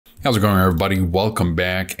How's it going, everybody? Welcome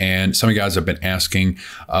back. And some of you guys have been asking,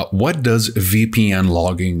 what does VPN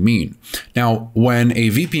logging mean? Now, when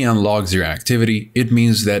a VPN logs your activity, it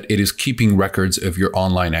means that it is keeping records of your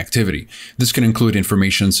online activity. This can include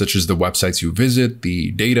information such as the websites you visit,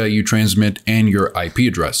 the data you transmit, and your IP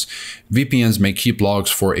address. VPNs may keep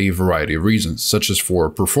logs for a variety of reasons, such as for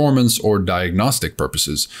performance or diagnostic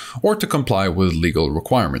purposes, or to comply with legal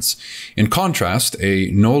requirements. In contrast,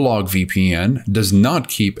 a no-log VPN does not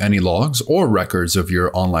keep any logs or records of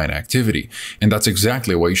your online activity, and that's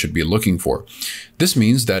exactly what you should be looking for. This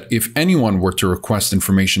means that if anyone were to request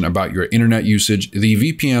information about your internet usage, the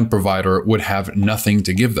VPN provider would have nothing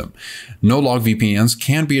to give them. No-log VPNs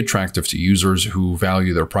can be attractive to users who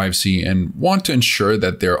value their privacy and want to ensure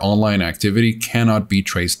that their online activity cannot be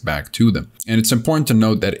traced back to them. And it's important to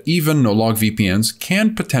note that even no-log VPNs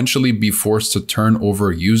can potentially be forced to turn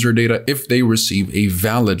over user data if they receive a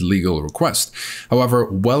valid legal request. However,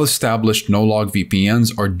 well-established no-log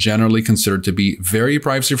VPNs are generally considered to be very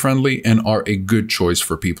privacy-friendly and are a good choice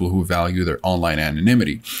for people who value their online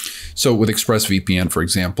anonymity. So with ExpressVPN, for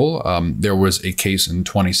example, there was a case in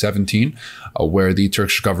 2017 where the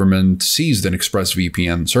Turkish government seized an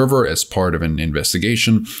ExpressVPN server as part of an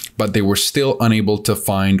investigation, but they were still unable to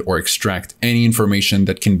find or extract any information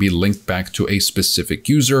that can be linked back to a specific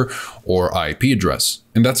user or IP address.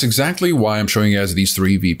 And that's exactly why I'm showing you guys these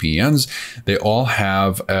three VPNs. They all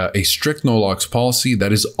have a strict no-logs policy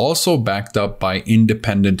that is also backed up by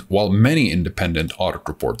many independent audit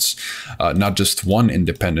reports, not just one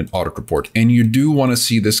independent audit report. And you do want to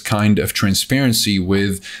see this kind of transparency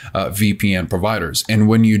with VPN providers. And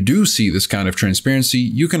when you do see this kind of transparency,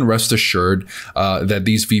 you can rest assured that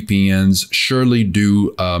these VPNs surely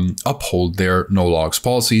do uphold their no-logs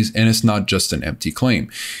policies, and it's not just an empty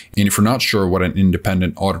claim. And if you're not sure what an independent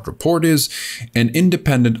audit report is, an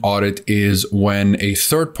independent audit is when a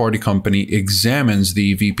third-party company examines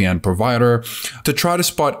the VPN provider to try to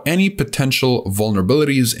spot any potential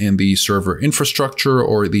vulnerabilities in the server infrastructure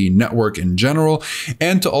or the network in general,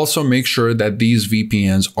 and to also make sure that these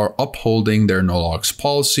VPNs are upholding their no-logs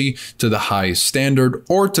policy to the highest standard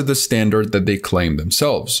or to the standard that they claim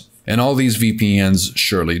themselves. And all these VPNs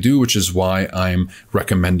surely do, which is why I'm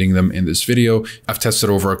recommending them in this video. I've tested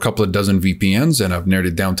over a couple of dozen VPNs and I've narrowed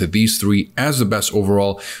it down to these three as the best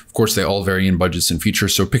overall. Of course, they all vary in budgets and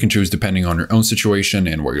features, so pick and choose depending on your own situation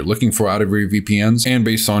and what you're looking for out of your VPNs, and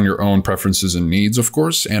based on your own preferences and needs, of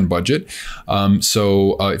course, and budget.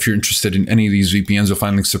 If you're interested in any of these VPNs, you'll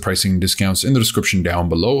find links to pricing and discounts in the description down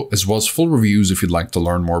below, as well as full reviews if you'd like to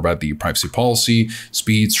learn more about the privacy policy,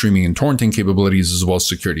 speed, streaming, and torrenting capabilities, as well as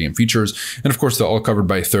security and features. And of course, they're all covered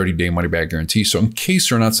by a 30-day money-back guarantee. So in case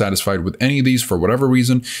you're not satisfied with any of these for whatever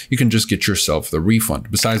reason, you can just get yourself the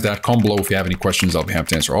refund. Besides that, comment below if you have any questions. I'll be happy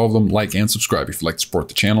to answer all of them. Like and subscribe if you'd like to support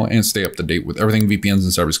the channel and stay up to date with everything VPNs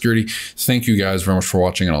and cybersecurity. Thank you guys very much for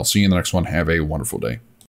watching, and I'll see you in the next one. Have a wonderful day.